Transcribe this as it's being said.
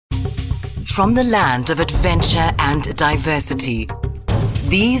From the land of adventure and diversity,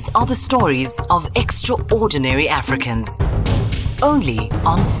 these are the stories of extraordinary Africans, only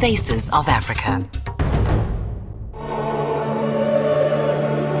on Faces of Africa.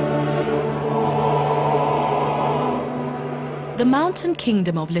 The mountain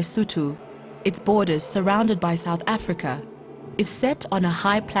kingdom of Lesotho, its borders surrounded by South Africa, is set on a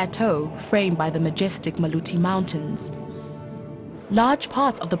high plateau framed by the majestic Maluti Mountains. Large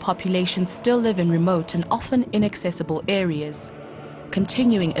parts of the population still live in remote and often inaccessible areas,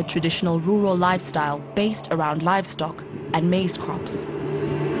 continuing a traditional rural lifestyle based around livestock and maize crops.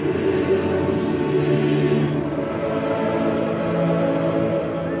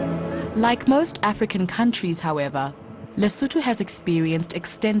 Like most African countries, however, Lesotho has experienced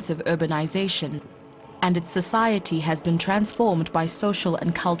extensive urbanization, and its society has been transformed by social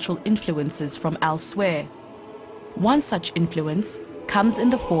and cultural influences from elsewhere. One such influence comes in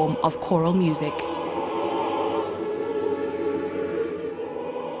the form of choral music.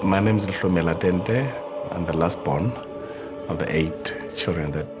 My name is Dente. I'm the last born of the 8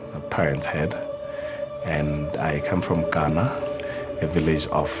 children that my parents had. And I come from Ghana, a village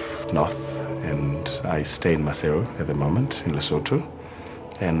of North, and I stay in Maseru at the moment, in Lesotho.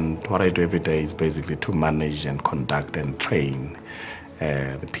 And what I do every day is basically to manage and conduct and train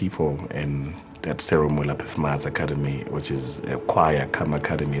the people in that Serumula Performance Academy, which is a choir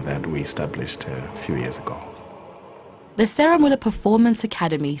academy that we established a few years ago. The Serumula Performance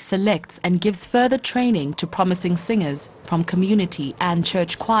Academy selects and gives further training to promising singers from community and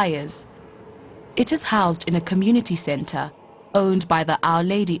church choirs. It is housed in a community center owned by the Our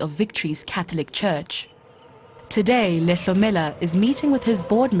Lady of Victory's Catholic Church. Today, Lehlomela is meeting with his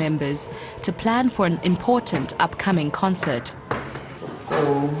board members to plan for an important upcoming concert.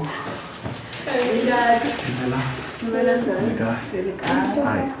 Hey, Dad.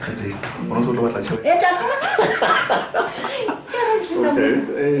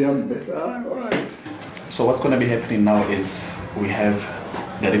 So what's going to be happening now is we have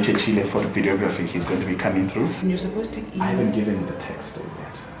Director Chile for the videography. He's going to be coming through. And you're supposed to email. I haven't given the text as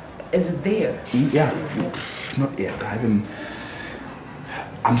yet. Is it there? Yeah, not yet.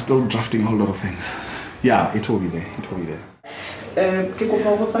 I'm still drafting a whole lot of things. Yeah, it will be there. It will be there. Over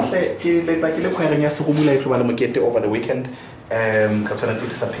the weekend,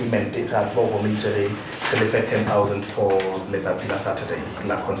 it's a payment. It's over 10,000 for Saturday.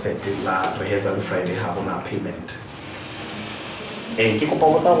 La concert, la rehearsal Friday, have on our payment.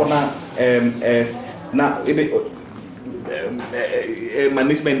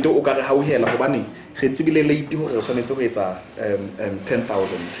 Management o ka re ha o hela hobane re tsebile late hore re tshwanetse go etsa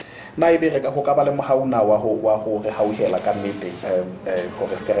 10,000 na e be re ka go ka ba le mohauna wa go re ha o hela ka nnete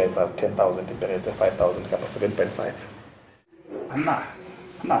gore se ka re etsa 10,000 e be 5,000 ka 7.5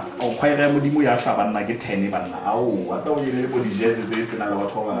 na o khwaere modimo ya sha banna ke 10 banna ao wa tsa o yele bo dijeze tse tsena le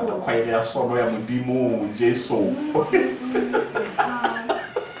batho ba ngata khwaere ya solo ya modimo Jesu.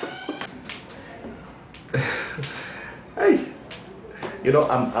 Hey, you know,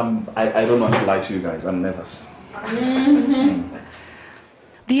 I don't want to lie to you guys. I'm nervous.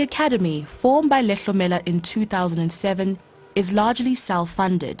 The Academy, formed by Lehlomela in 2007, is largely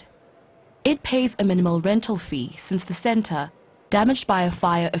self-funded. It pays a minimal rental fee since the center, damaged by a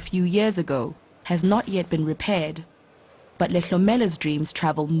fire a few years ago, has not yet been repaired. But Lehlomela's dreams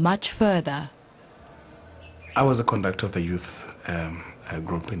travel much further. I was a conductor of the youth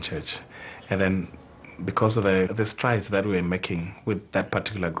group in church, and then because of the strides that we were making with that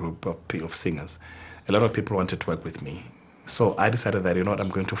particular group of singers, a lot of people wanted to work with me. So I decided that, you know what, I'm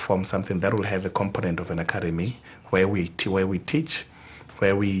going to form something that will have a component of an academy where we teach,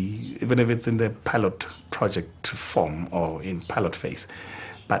 where we, even if it's in the pilot project form or in pilot phase,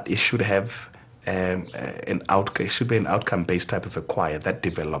 but it should have it should be an outcome-based type of a choir that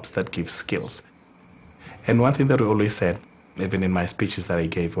develops, that gives skills. And one thing that we always said, even in my speeches that I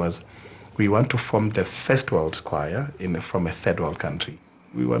gave, was we want to form the first world choir from a third world country.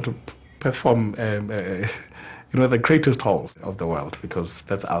 We want to perform, the greatest halls of the world, because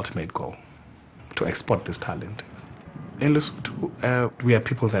that's the ultimate goal, to export this talent. In Lesotho, we are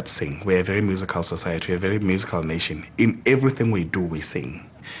people that sing. We're a very musical society. We're a very musical nation. In everything we do, we sing.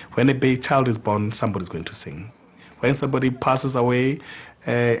 When a baby child is born, somebody's going to sing. When somebody passes away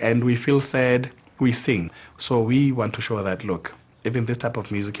and we feel sad, we sing. So we want to show that, look, even this type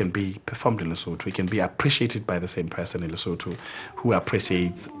of music can be performed in Lesotho. It can be appreciated by the same person in Lesotho who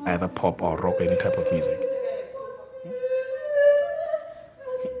appreciates either pop or rock or any type of music.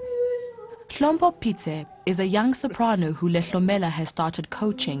 Hlompo Pitse is a young soprano who Lehlomela has started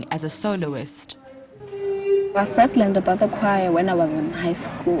coaching as a soloist. I first learned about the choir when I was in high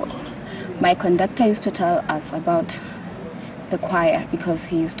school. My conductor used to tell us about the choir because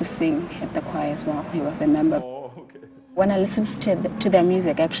he used to sing at the choir as well. He was a member. Oh, okay. When I listened to their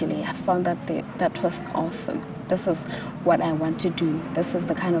music, actually, I found that that was awesome. This is what I want to do. This is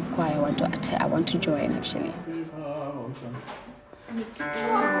the kind of choir I want to join, actually.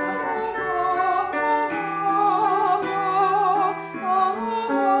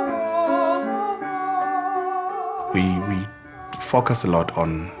 We focus a lot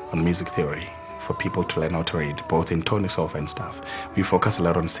on music theory for people to learn how to read, both in tonic solfa and stuff. We focus a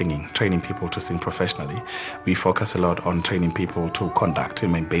lot on singing, training people to sing professionally. We focus a lot on training people to conduct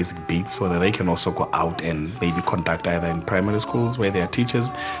and make basic beats so that they can also go out and maybe conduct either in primary schools where they are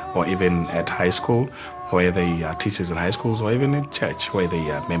teachers, or even at high school where they are teachers in high schools, or even in church where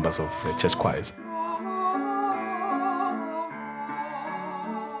they are members of church choirs.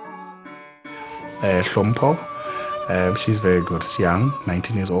 Hlompo, she's very good. She's young,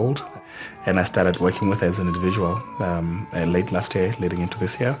 19 years old. And I started working with her as an individual late last year, leading into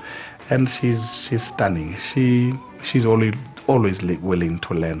this year. And she's stunning. She's always willing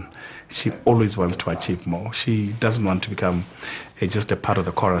to learn. She always wants to achieve more. She doesn't want to become just a part of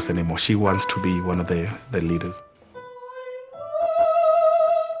the chorus anymore. She wants to be one of the leaders.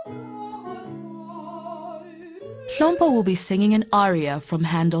 Hlompo will be singing an aria from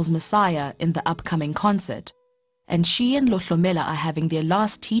Handel's Messiah in the upcoming concert, and she and Lohlomela are having their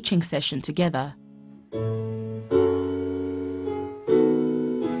last teaching session together.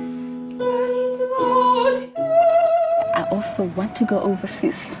 I also want to go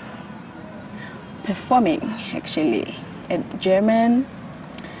overseas, performing actually at Germany,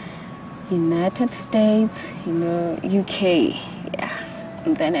 United States, UK, yeah,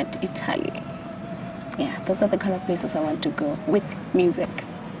 and then at Italy. Yeah, those are the kind of places I want to go with music.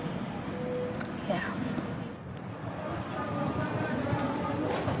 Yeah.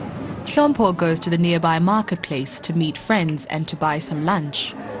 Hlompo goes to the nearby marketplace to meet friends and to buy some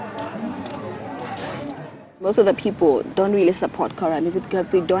lunch. Most of the people don't really support choral music because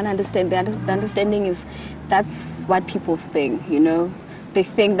they don't understand. The understanding is that's what people think, They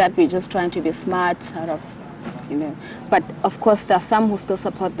think that we're just trying to be smart out of, But of course, there are some who still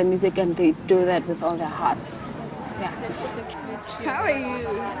support the music and they do that with all their hearts. Yeah. How are you?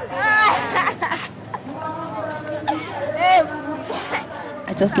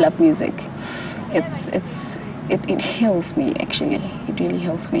 I just love music. It heals me, actually. It really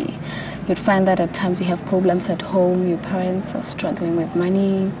heals me. You'd find that at times you have problems at home, your parents are struggling with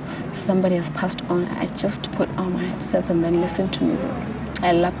money, somebody has passed on. I just put on my headsets and then listen to music.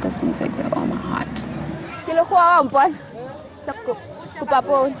 I love this music with all my heart.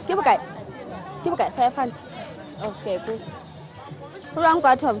 Okay, good. Wrong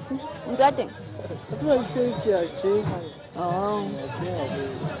got tops. Enjoying. Oh.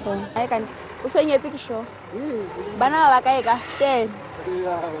 I can. So you take a show. Bana wakayeka 10.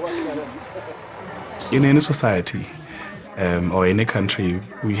 In any society or any country,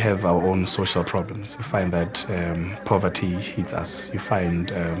 we have our own social problems. You find that poverty hits us. You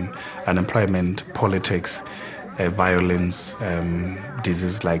find unemployment, politics, violence,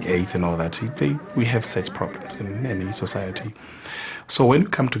 diseases like AIDS and all that. We have such problems in any society. So when we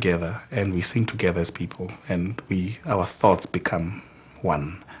come together and we sing together as people and our thoughts become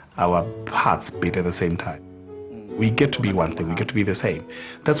one, our hearts beat at the same time. We get to be one thing, we get to be the same.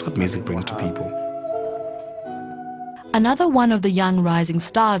 That's what music brings to people. Another one of the young rising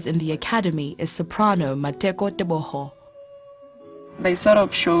stars in the academy is soprano Mateko Teboho. They sort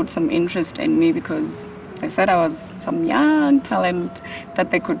of showed some interest in me because they said I was some young talent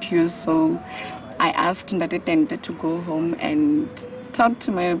that they could use. So I asked Ndadetente to go home and talk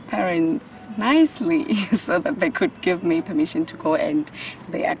to my parents nicely so that they could give me permission to go, and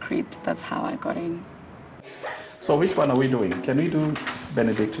they agreed. That's how I got in. So which one are we doing? Can we do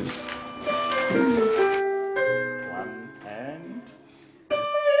Benedictus? One and...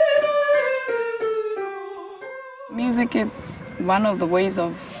 Music is one of the ways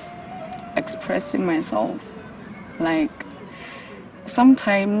of expressing myself. Like,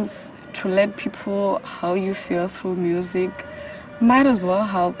 sometimes to let people how you feel through music might as well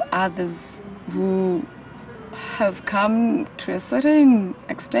help others who have come to a certain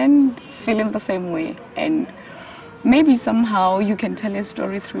extent feeling the same way, and maybe somehow you can tell a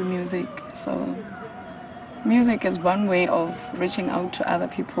story through music. So music is one way of reaching out to other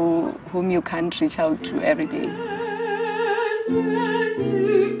people whom you can't reach out to every day.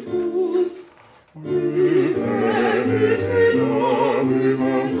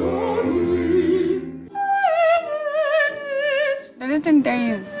 Day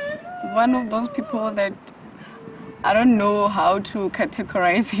is one of those people that I don't know how to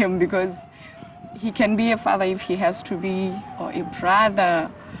categorize him because he can be a father if he has to be, or a brother,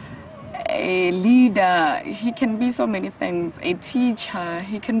 a leader. He can be so many things, a teacher.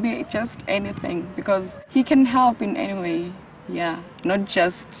 He can be just anything because he can help in any way. Yeah, not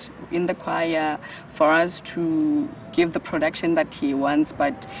just in the choir for us to give the production that he wants,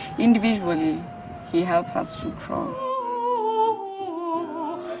 but individually, he helps us to grow.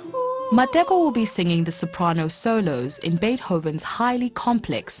 Mateko will be singing the soprano solos in Beethoven's highly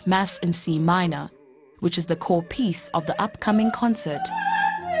complex Mass in C minor, which is the core piece of the upcoming concert.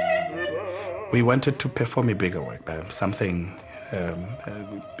 We wanted to perform a bigger work, something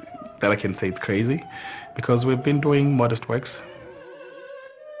that I can say it's crazy, because we've been doing modest works.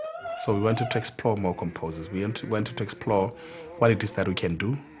 So we wanted to explore more composers. We wanted to explore what it is that we can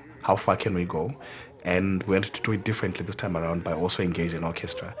do, how far can we go, and we wanted to do it differently this time around by also engaging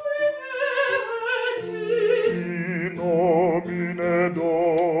orchestra.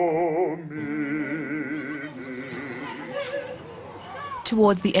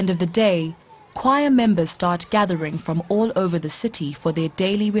 Towards the end of the day, choir members start gathering from all over the city for their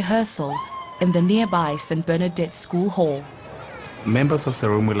daily rehearsal in the nearby St. Bernadette School Hall. Members of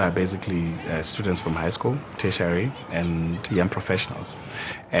Serumula are basically students from high school, tertiary, and young professionals.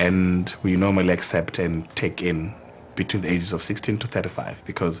 And we normally accept and take in between the ages of 16 to 35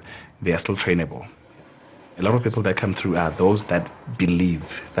 because they are still trainable. A lot of people that come through are those that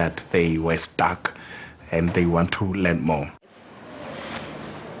believe that they were stuck and they want to learn more.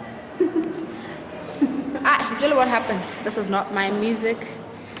 Usually what happened, this is not my music.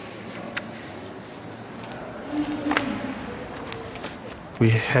 We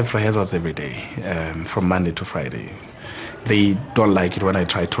have rehearsals every day, from Monday to Friday. They don't like it when I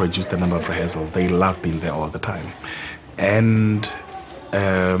try to reduce the number of rehearsals. They love being there all the time. And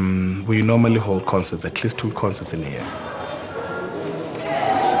we normally hold concerts, at least 2 concerts in a year.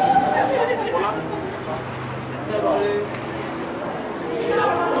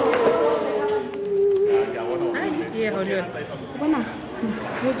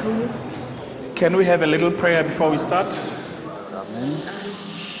 Can we have a little prayer before we start?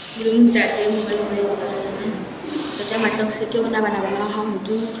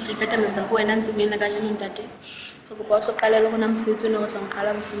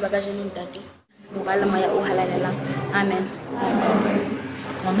 Amen.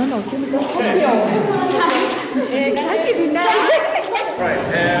 Right.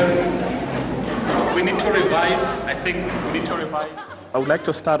 We need to revise. I think we need to revise. I would like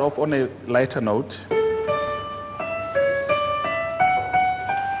to start off on a lighter note.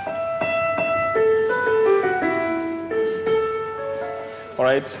 All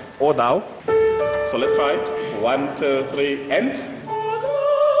right, or thou. So let's try. 1, 2, 3, and.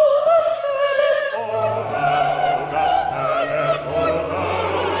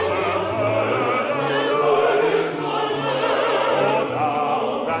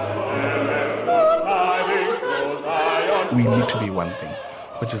 We need to be one thing,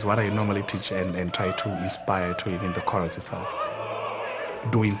 which is what I normally teach and try to inspire to it in the chorus itself.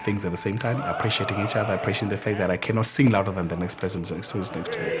 Doing things at the same time, appreciating each other, appreciating the fact that I cannot sing louder than the next person who's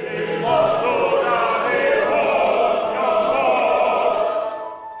next to me.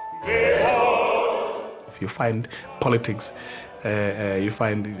 If you find politics, you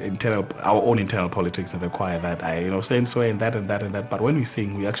find our own internal politics in the choir that saying so and that and that and that. But when we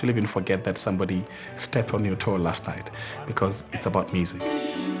sing, we actually even forget that somebody stepped on your toe last night because it's about music.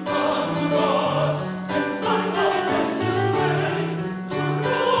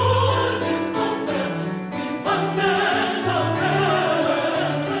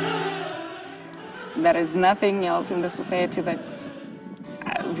 There is nothing else in the society that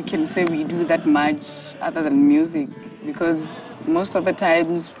we can say we do that much other than music, because most of the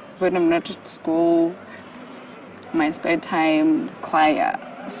times when I'm not at school, my spare time, choir.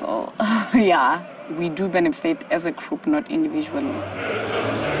 So yeah, we do benefit as a group, not individually.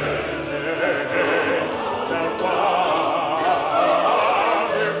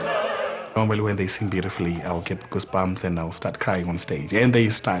 Normally when they sing beautifully, I'll get goosebumps and I'll start crying on stage. And they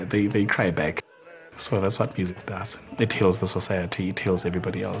cry back. So that's what music does. It heals the society, it heals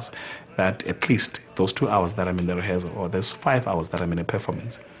everybody else. That at least those 2 hours that I'm in the rehearsal, or those 5 hours that I'm in a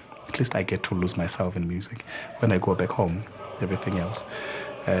performance, at least I get to lose myself in music. When I go back home, everything else,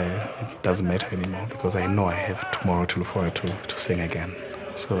 it doesn't matter anymore because I know I have tomorrow to look forward to sing again.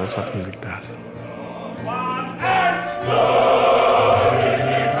 So that's what music does.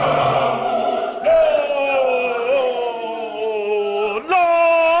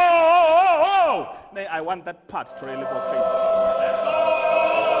 I want that part to really go crazy.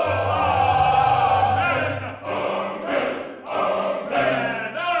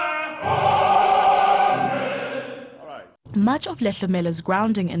 Much of Lehlomela's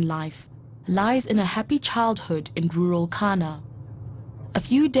grounding in life lies in a happy childhood in rural Ghana. A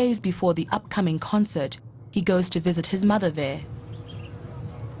few days before the upcoming concert, he goes to visit his mother there.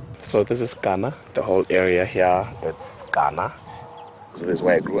 So this is Ghana. The whole area here, it's Ghana. So this is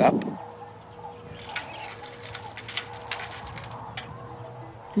where I grew up.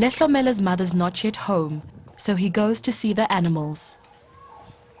 Lehlomela's mother's not yet home, so he goes to see the animals.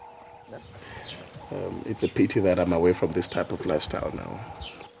 It's a pity that I'm away from this type of lifestyle now.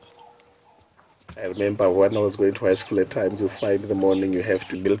 I remember when I was going to high school, at times you find in the morning you have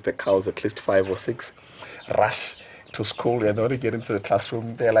to milk the cows at least 5 or 6, rush to school, and when you get into the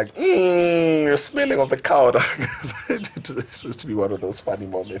classroom, they're like, you're smelling of the cow. It used to be one of those funny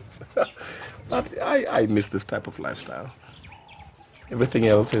moments. But I miss this type of lifestyle. Everything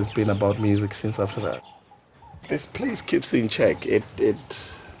else has been about music since after that. This place keeps in check.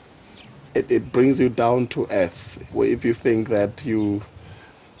 It brings you down to earth. If you think that you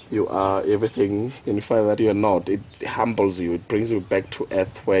are everything and you find that you're not, it humbles you. It brings you back to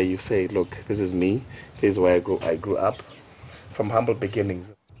earth where you say, look, this is me. This is where I grew up, from humble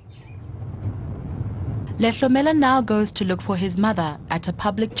beginnings. Lehlomela now goes to look for his mother at a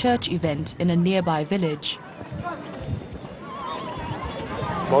public church event in a nearby village.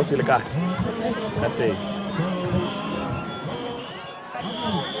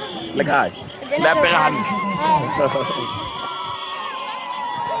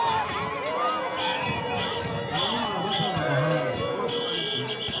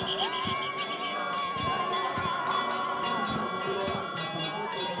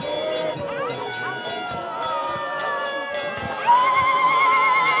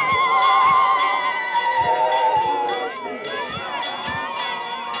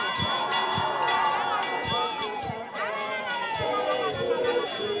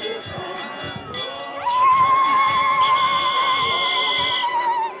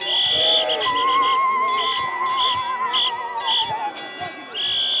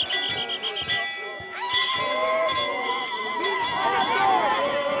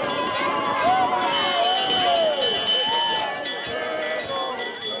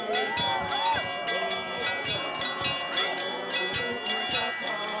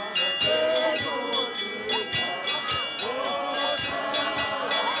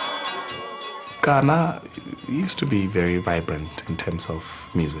 Ghana used to be very vibrant in terms of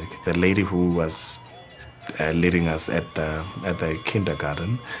music. The lady who was leading us at the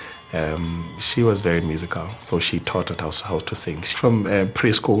kindergarten, she was very musical, so she taught us how to sing. From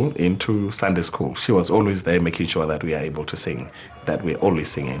preschool into Sunday school, she was always there making sure that we are able to sing, that we're always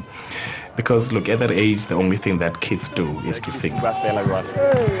singing. Because look, at that age, the only thing that kids do is to sing.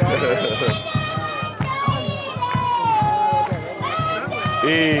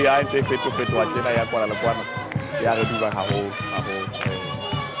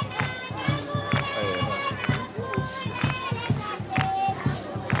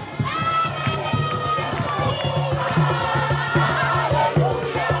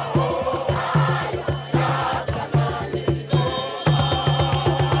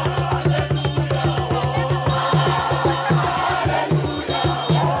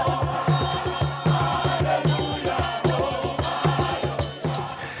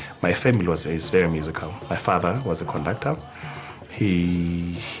 My family is very musical. My father was a conductor.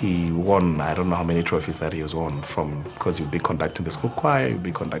 He won, I don't know how many trophies that he was won from, because he would be conducting the school choir, he would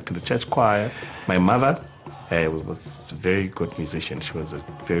be conducting the church choir. My mother was a very good musician. She was a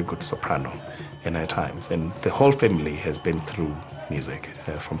very good soprano in her times. And the whole family has been through music,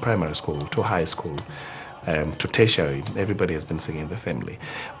 from primary school to high school. To tertiary, everybody has been singing in the family.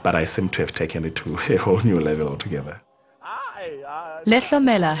 But I seem to have taken it to a whole new level altogether.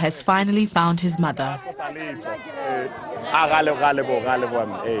 Lehlomela has finally found his mother.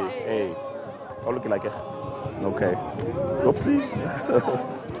 Okay. Oopsie.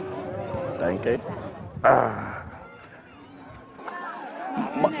 Thank you.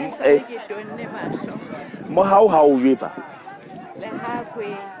 How with her?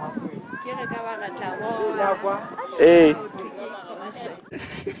 Hey.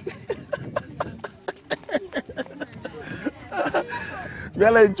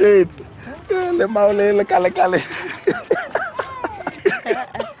 Bella Jade. Le maule le kale kale.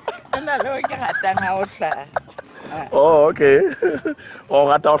 Oh, okay. Oh,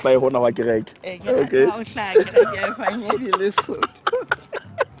 rata o hlai hona wa kereke. Okay.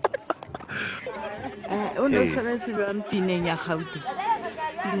 O no tshwanetse ba mpineng ya Gauteng.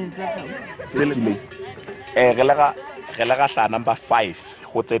 Re lega hla number 5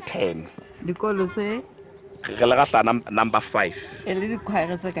 go tse 10. Dikolo tse Re lega hla number 5 e le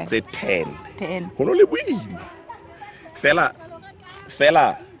dikhwaere tse kae? tse 10. 10. Ho no le boima. Fela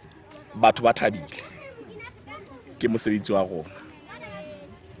batho ba thabile ke mosebetsi wa rona.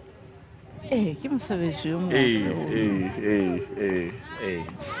 ke mosebetsi o motle oo.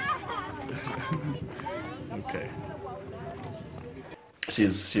 Okay.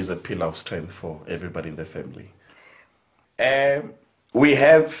 She's a pillar of strength for everybody in the family. We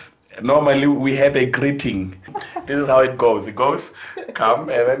have a greeting. This is how it goes. It goes, come,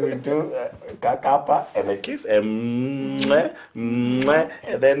 and then we do kakapa and a kiss, and mwah, mwah,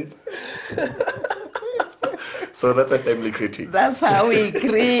 and then. So that's a family greeting. That's how we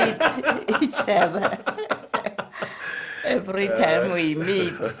greet each other every time we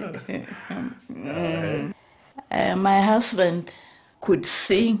meet. My husband could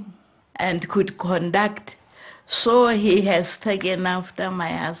sing and could conduct, so he has taken after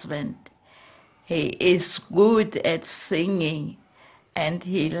my husband. He is good at singing and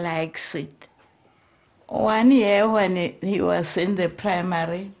he likes it. One year when he was in the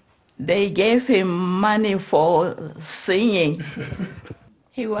primary, they gave him money for singing.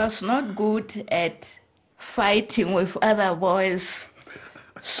 He was not good at fighting with other boys.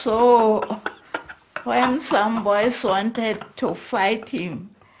 So when some boys wanted to fight him,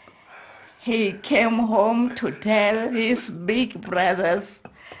 he came home to tell his big brothers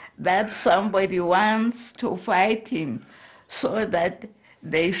that somebody wants to fight him so that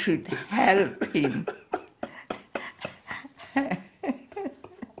they should help him.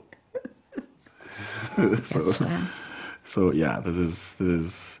 So yeah, this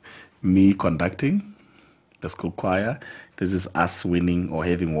is me conducting the school choir. This is us winning or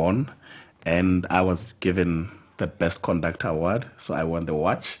having won, and I was given the best conductor award. So I won the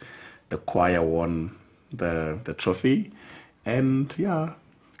watch. The choir won the trophy, and yeah,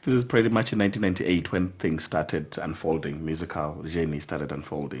 this is pretty much in 1998 when things started unfolding. Musical journey started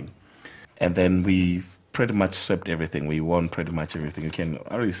unfolding, and then we pretty much swept everything. We won pretty much everything. You can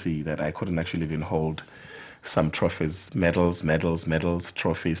already see that I couldn't actually even hold some trophies, medals,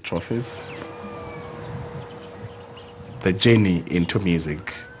 trophies. The journey into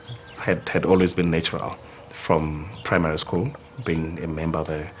music had always been natural from primary school, being a member of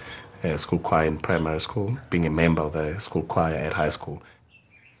the school choir in primary school, being a member of the school choir at high school.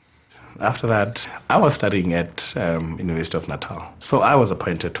 After that, I was studying at University of Natal. So I was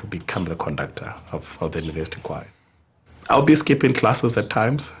appointed to become the conductor of the university choir. I'll be skipping classes at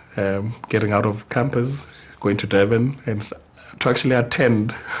times, getting out of campus, going to Durban, and to actually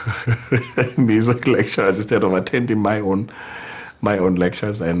attend music lectures instead of attending my own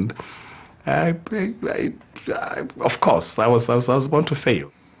lectures. And of course, I was born to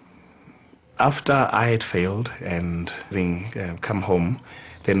fail. After I had failed and having come home,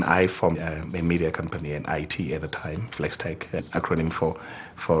 then I formed a media company, an IT at the time, FlexTech, acronym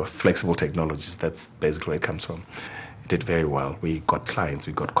for Flexible Technologies. That's basically where it comes from. It did very well. We got clients,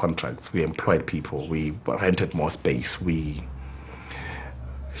 we got contracts, we employed people, we rented more space.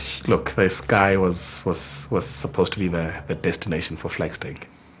 Look, the sky was supposed to be the destination for FlexTech.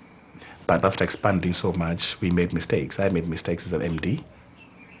 But after expanding so much, we made mistakes. I made mistakes as an MD.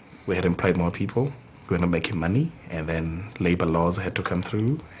 We had employed more people. We were not making money, and then labor laws had to come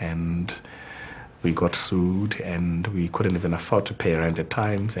through, and we got sued, and we couldn't even afford to pay rent at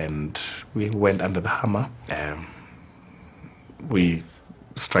times, and we went under the hammer. We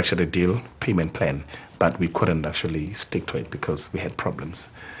structured a deal, payment plan, but we couldn't actually stick to it because we had problems.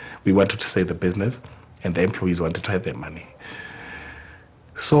 We wanted to save the business, and the employees wanted to have their money.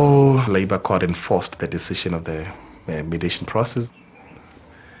 So labor court enforced the decision of the mediation process,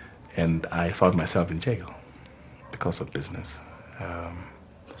 and I found myself in jail because of business.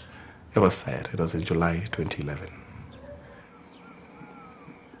 It was sad. It was in July 2011.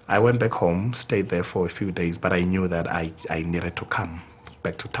 I went back home, stayed there for a few days, but I knew that I needed to come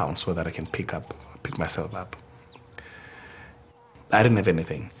back to town so that I can pick myself up. I didn't have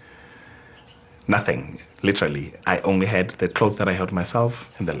anything. Nothing, literally. I only had the clothes that I had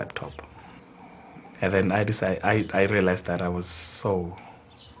myself and the laptop. And then I realized that I was so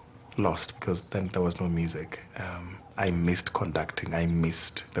lost because then there was no music. I missed conducting. I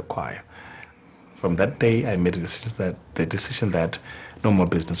missed the choir. From that day, I made the decision that no more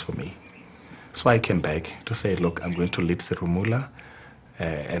business for me. So I came back to say, look, I'm going to lead Serumula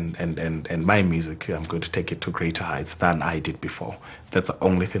and my music, I'm going to take it to greater heights than I did before. That's the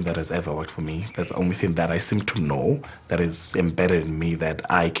only thing that has ever worked for me. That's the only thing that I seem to know that is embedded in me that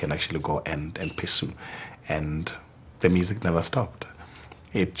I can actually go and pursue. And the music never stopped.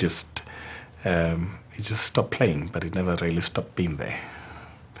 It just stopped playing, but it never really stopped being there.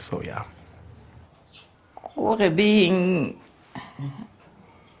 So yeah. Being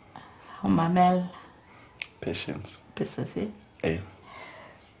Mamel, Patience. Persevere. A.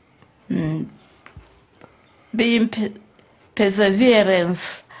 Being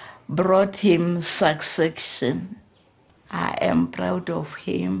perseverance brought him succession. I am proud of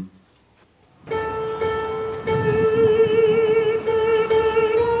him.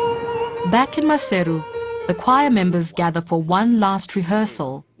 Back in Maseru, the choir members gather for one last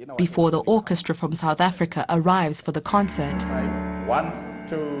rehearsal before the orchestra from South Africa arrives for the concert. 1,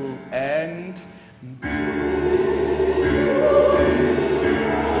 2, and...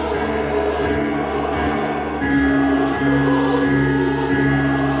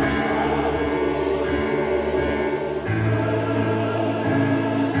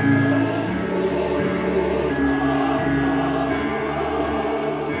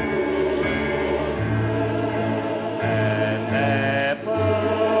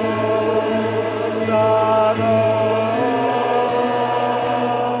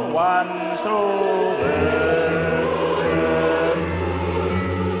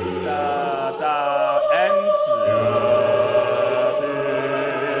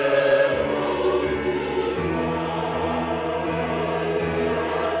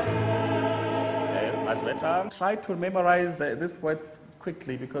 Try to memorize these words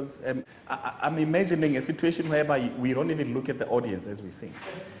quickly because I'm imagining a situation whereby we don't even look at the audience as we sing.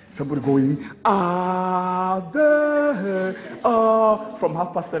 Somebody going, there, from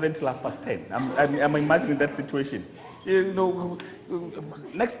 7:30 till 10:30. I'm imagining that situation. You know,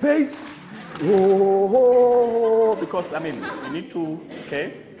 next page. Oh, because you need to,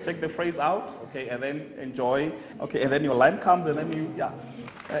 check the phrase out, and then enjoy, and then your line comes, and then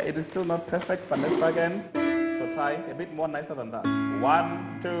it is still not perfect, but let's try again. So try a bit more nicer than that.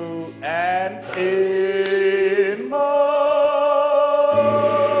 1, 2, and in more.